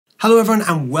Hello everyone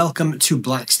and welcome to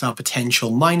Blackstar Potential.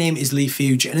 My name is Leigh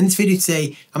Fuge and in this video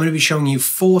today I'm going to be showing you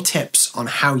 4 tips on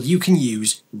how you can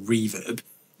use reverb.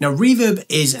 Now reverb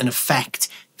is an effect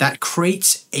that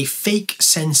creates a fake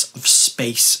sense of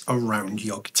space around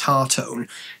your guitar tone.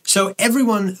 So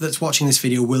everyone that's watching this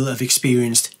video will have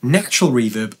experienced natural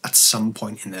reverb at some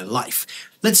point in their life.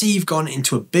 Let's say you've gone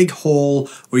into a big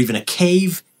hall or even a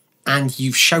cave and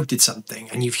you've shouted something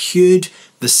and you've heard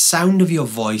the sound of your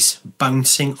voice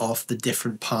bouncing off the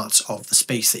different parts of the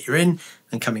space that you're in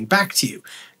and coming back to you.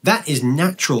 That is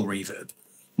natural reverb.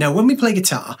 Now when we play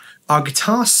guitar, our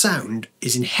guitar sound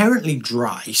is inherently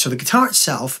dry, so the guitar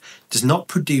itself does not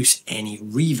produce any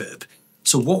reverb.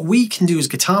 So what we can do as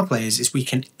guitar players is we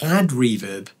can add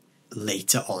reverb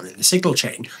later on in the signal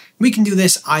chain. We can do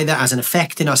this either as an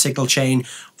effect in our signal chain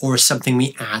or as something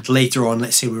we add later on.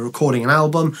 Let's say we're recording an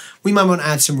album, we might want to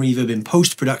add some reverb in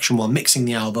post-production while mixing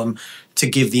the album to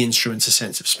give the instruments a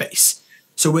sense of space.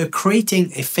 So we're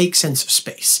creating a fake sense of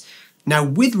space. Now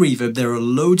with reverb, there are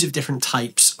loads of different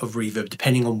types of reverb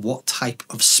depending on what type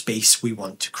of space we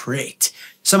want to create.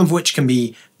 Some of which can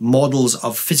be models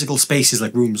of physical spaces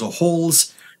like rooms or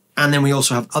halls. And then we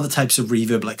also have other types of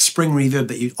reverb like spring reverb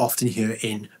that you often hear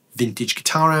in vintage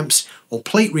guitar amps, or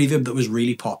plate reverb that was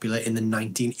really popular in the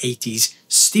 1980s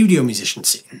studio musician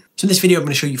scene. So in this video I'm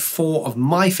going to show you 4 of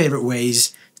my favourite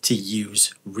ways to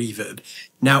use reverb.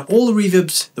 Now all the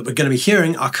reverbs that we're going to be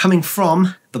hearing are coming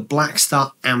from the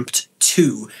Blackstar AMPED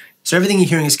 2. So everything you're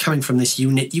hearing is coming from this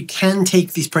unit. You can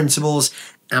take these principles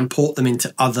and port them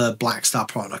into other Blackstar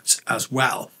products as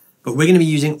well. But we're going to be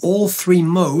using all 3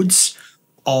 modes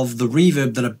of the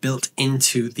reverb that are built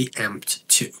into the AMPED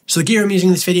 2. So the gear I'm using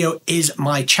in this video is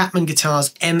my Chapman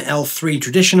Guitars ML3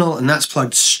 Traditional, and that's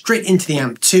plugged straight into the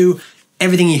AMPED 2.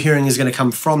 Everything you're hearing is going to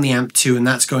come from the AMPED 2, and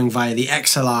that's going via the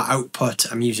XLR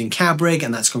output. I'm using cab rig,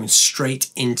 and that's going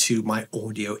straight into my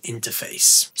audio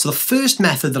interface. So the first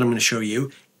method that I'm going to show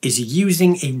you is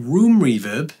using a room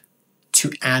reverb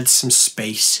to add some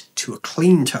space to a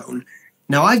clean tone.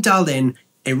 Now I've dialed in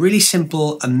a really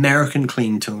simple American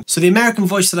clean tone. So the American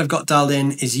voice that I've got dialed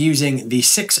in is using the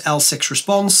 6L6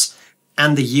 response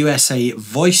and the USA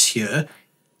voice here.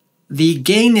 The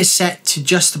gain is set to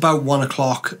just about 1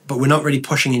 o'clock, but we're not really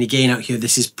pushing any gain out here.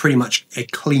 This is pretty much a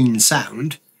clean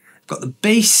sound. I've got the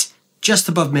bass just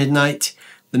above midnight.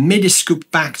 The mid is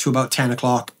scooped back to about 10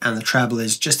 o'clock and the treble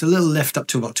is just a little lift up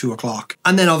to about 2 o'clock.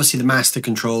 And then obviously the master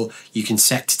control you can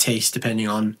set to taste depending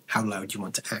on how loud you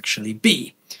want to actually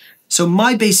be. So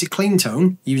my basic clean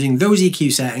tone, using those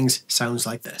EQ settings, sounds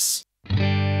like this.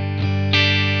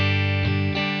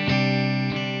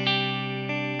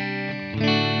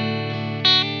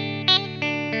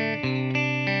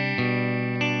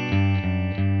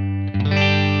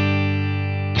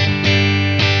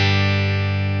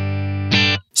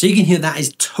 So you can hear that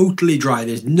is totally dry.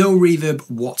 There's no reverb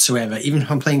whatsoever. Even if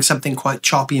I'm playing something quite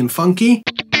choppy and funky,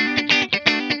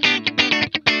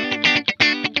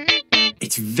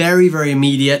 it's very, very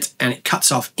immediate and it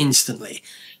cuts off instantly.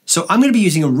 So I'm going to be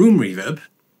using a room reverb.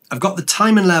 I've got the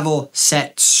time and level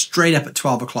set straight up at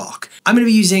 12 o'clock. I'm going to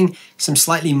be using some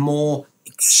slightly more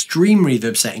extreme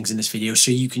reverb settings in this video so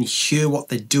you can hear what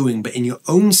they're doing, but in your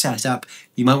own setup,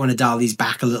 you might want to dial these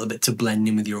back a little bit to blend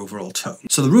in with your overall tone.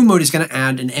 So the room mode is going to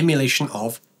add an emulation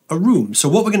of a room. So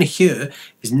what we're going to hear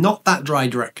is not that dry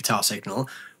direct guitar signal.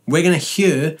 We're going to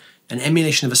hear an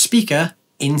emulation of a speaker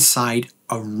inside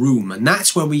a room, and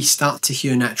that's where we start to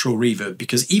hear natural reverb,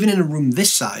 because even in a room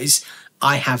this size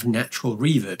I have natural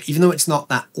reverb. Even though it's not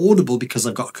that audible because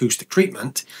I've got acoustic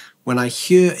treatment, when I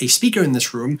hear a speaker in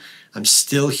this room I'm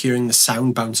still hearing the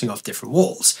sound bouncing off different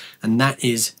walls, and that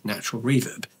is natural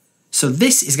reverb. So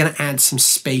this is going to add some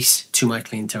space to my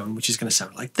clean tone, which is going to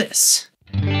sound like this.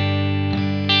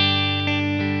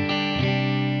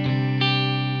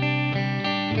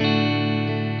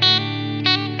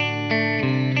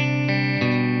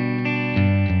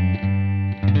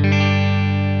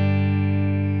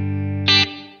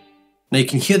 Now you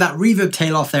can hear that reverb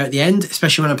tail off there at the end,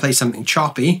 especially when I play something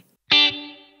choppy.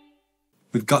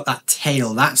 We've got that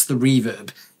tail, that's the reverb.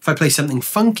 If I play something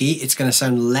funky, it's going to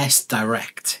sound less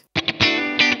direct.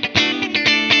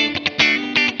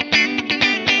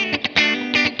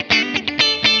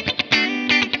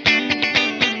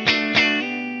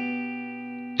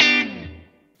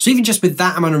 So even just with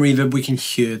that amount of reverb, we can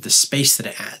hear the space that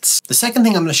it adds. The second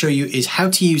thing I'm going to show you is how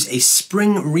to use a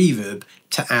spring reverb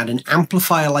to add an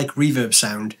amplifier-like reverb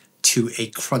sound to a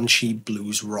crunchy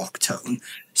blues rock tone.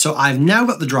 So I've now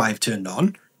got the drive turned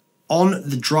on. On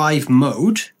the drive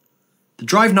mode, The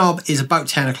drive knob is about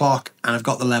 10 o'clock and I've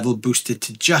got the level boosted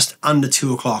to just under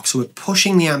 2 o'clock. So we're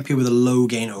pushing the amp here with a low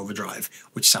gain overdrive,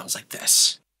 which sounds like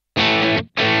this.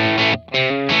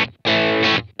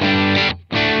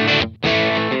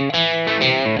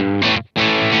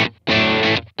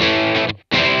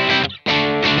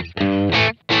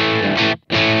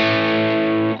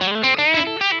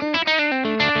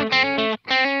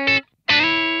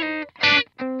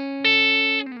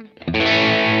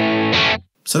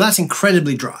 So that's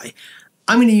incredibly dry.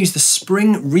 I'm going to use the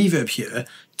spring reverb here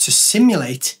to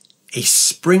simulate a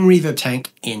spring reverb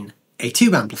tank in a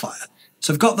tube amplifier.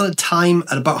 So I've got the time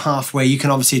at about halfway. You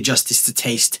can obviously adjust this to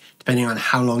taste depending on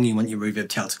how long you want your reverb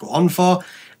tail to go on for.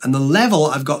 And the level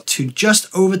I've got to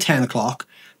just over 10 o'clock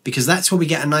because that's where we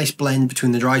get a nice blend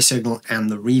between the dry signal and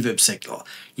the reverb signal.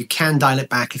 You can dial it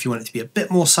back if you want it to be a bit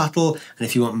more subtle, and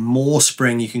if you want more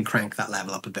spring, you can crank that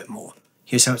level up a bit more.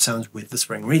 Here's how it sounds with the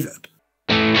spring reverb.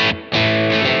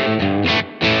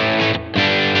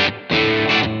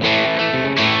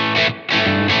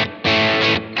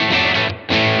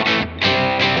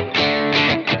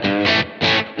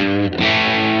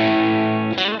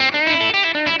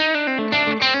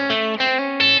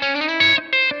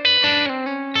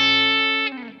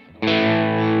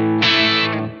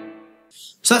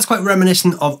 So that's quite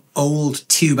reminiscent of old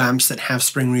tube amps that have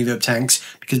spring reverb tanks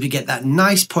because we get that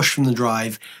nice push from the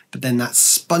drive, but then that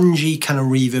spongy kind of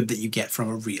reverb that you get from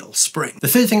a real spring. The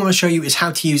third thing I want to show you is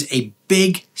how to use a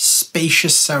big,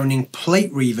 spacious sounding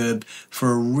plate reverb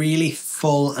for a really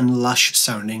full and lush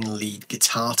sounding lead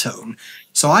guitar tone.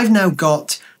 So I've now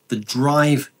got the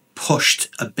drive pushed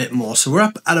a bit more. So we're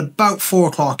up at about 4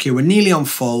 o'clock here. We're nearly on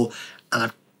full, and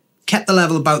I've kept the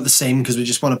level about the same because we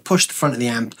just want to push the front of the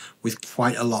amp with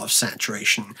quite a lot of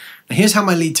saturation. Now here's how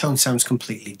my lead tone sounds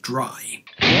completely dry.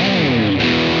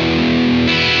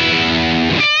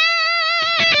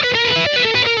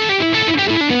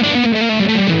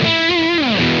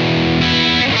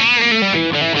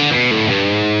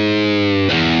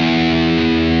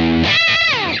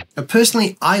 Now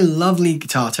personally, I love lead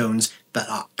guitar tones that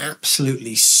are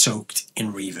absolutely soaked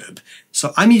in reverb.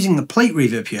 So I'm using the plate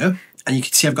reverb here, and you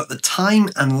can see I've got the time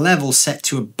and level set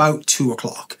to about 2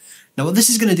 o'clock. Now what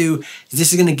this is going to do is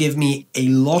this is going to give me a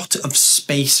lot of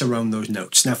space around those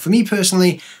notes. Now for me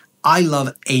personally, I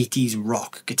love 80s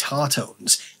rock guitar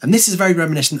tones, and this is very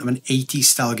reminiscent of an 80s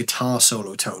style guitar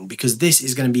solo tone because this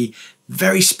is going to be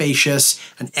very spacious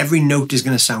and every note is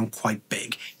going to sound quite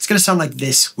big. It's going to sound like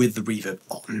this with the reverb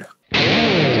on.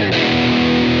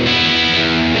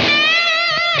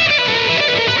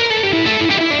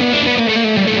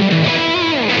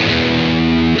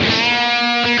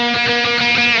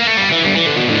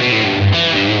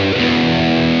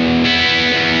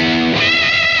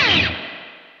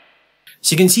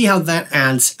 So you can see how that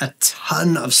adds a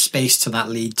ton of space to that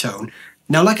lead tone.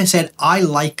 Now, like I said, I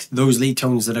like those lead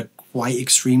tones that are quite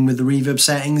extreme with the reverb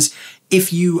settings.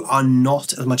 If you are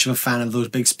not as much of a fan of those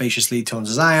big spacious lead tones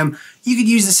as I am, you could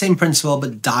use the same principle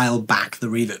but dial back the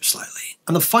reverb slightly.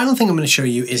 And the final thing I'm going to show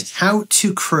you is how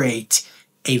to create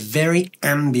a very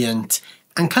ambient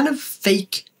and kind of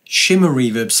fake shimmer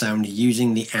reverb sound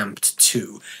using the AMPED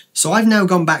 2. So I've now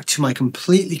gone back to my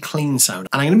completely clean sound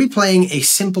and I'm going to be playing a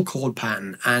simple chord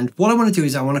pattern, and what I want to do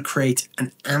is I want to create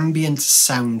an ambient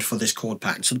sound for this chord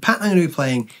pattern. So the pattern I'm going to be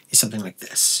playing is something like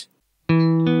this.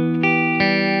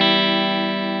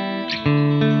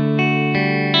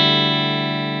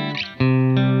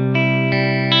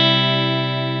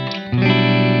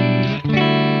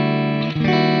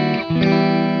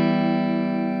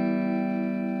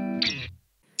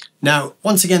 Now,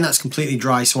 once again, that's completely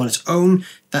dry, so on its own,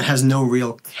 that has no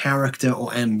real character or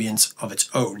ambience of its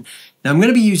own. Now, I'm going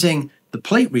to be using the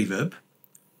plate reverb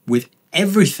with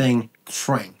everything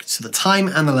cranked. So the time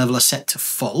and the level are set to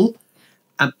full.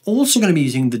 I'm also going to be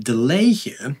using the delay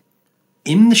here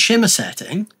in the shimmer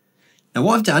setting. Now,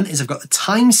 what I've done is I've got the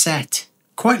time set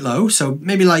quite low, so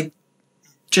maybe like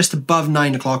just above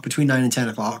 9 o'clock, between 9 and 10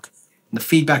 o'clock, and the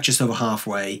feedback just over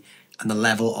halfway, and the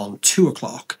level on 2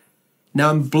 o'clock. Now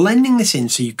I'm blending this in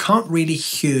so you can't really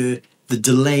hear the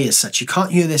delay as such. You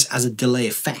can't hear this as a delay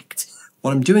effect.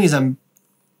 What I'm doing is I'm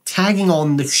tagging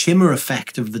on the shimmer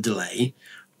effect of the delay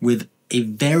with a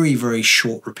very, very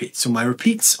short repeat. So my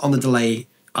repeats on the delay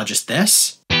are just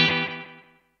this.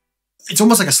 It's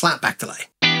almost like a slapback delay.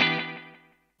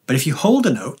 But if you hold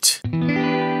a note,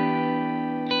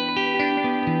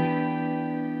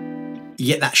 you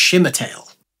get that shimmer tail.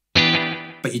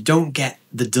 But you don't get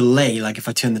the delay. Like if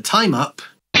I turn the time up,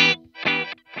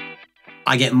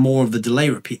 I get more of the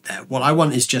delay repeat there. What I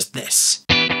want is just this.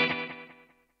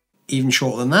 Even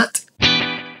shorter than that,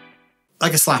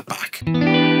 like a slapback.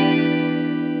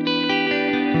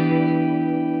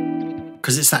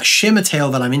 because it's that shimmer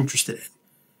tail that I'm interested in.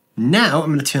 Now I'm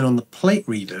going to turn on the plate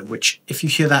reverb, which if you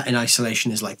hear that in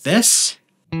isolation is like this.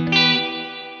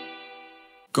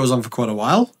 Goes on for quite a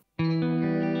while. I'm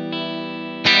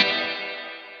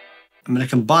going to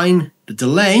combine the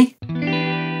delay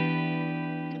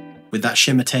with that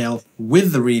shimmer tail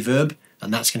with the reverb,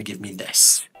 and that's going to give me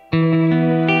this.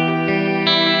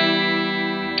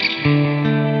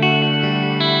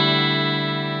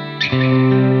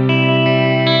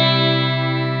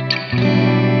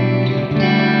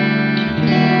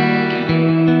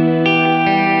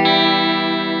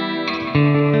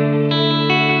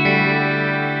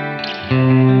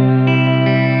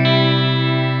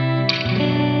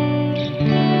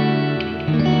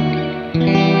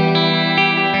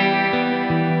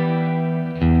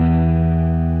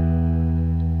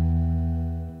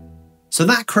 So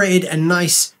that created a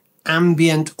nice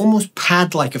ambient, almost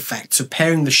pad-like effect. So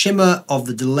pairing the shimmer of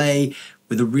the delay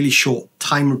with a really short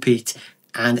time repeat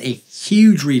and a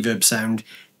huge reverb sound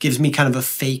gives me kind of a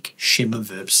fake shimmer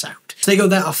verb sound. So there you go,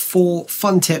 there are 4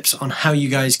 fun tips on how you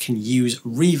guys can use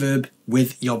reverb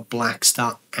with your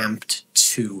Blackstar AMPED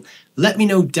 2. Let me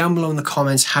know down below in the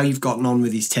comments how you've gotten on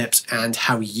with these tips and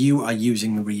how you are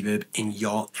using the reverb in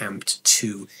your AMPED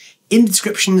 2. In the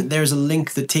description, there's a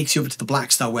link that takes you over to the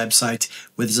Blackstar website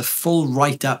where there's a full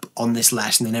write-up on this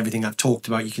lesson and everything I've talked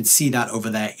about. You can see that over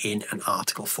there in an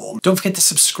article form. Don't forget to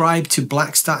subscribe to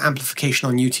Blackstar Amplification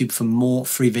on YouTube for more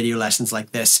free video lessons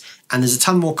like this. And there's a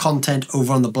ton more content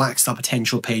over on the Blackstar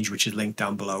Potential page, which is linked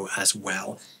down below as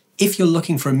well. If you're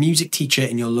looking for a music teacher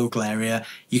in your local area,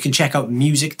 you can check out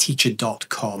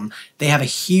musicteacher.com. They have a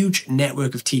huge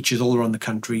network of teachers all around the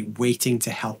country waiting to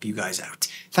help you guys out.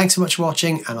 Thanks so much for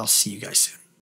watching, and I'll see you guys soon.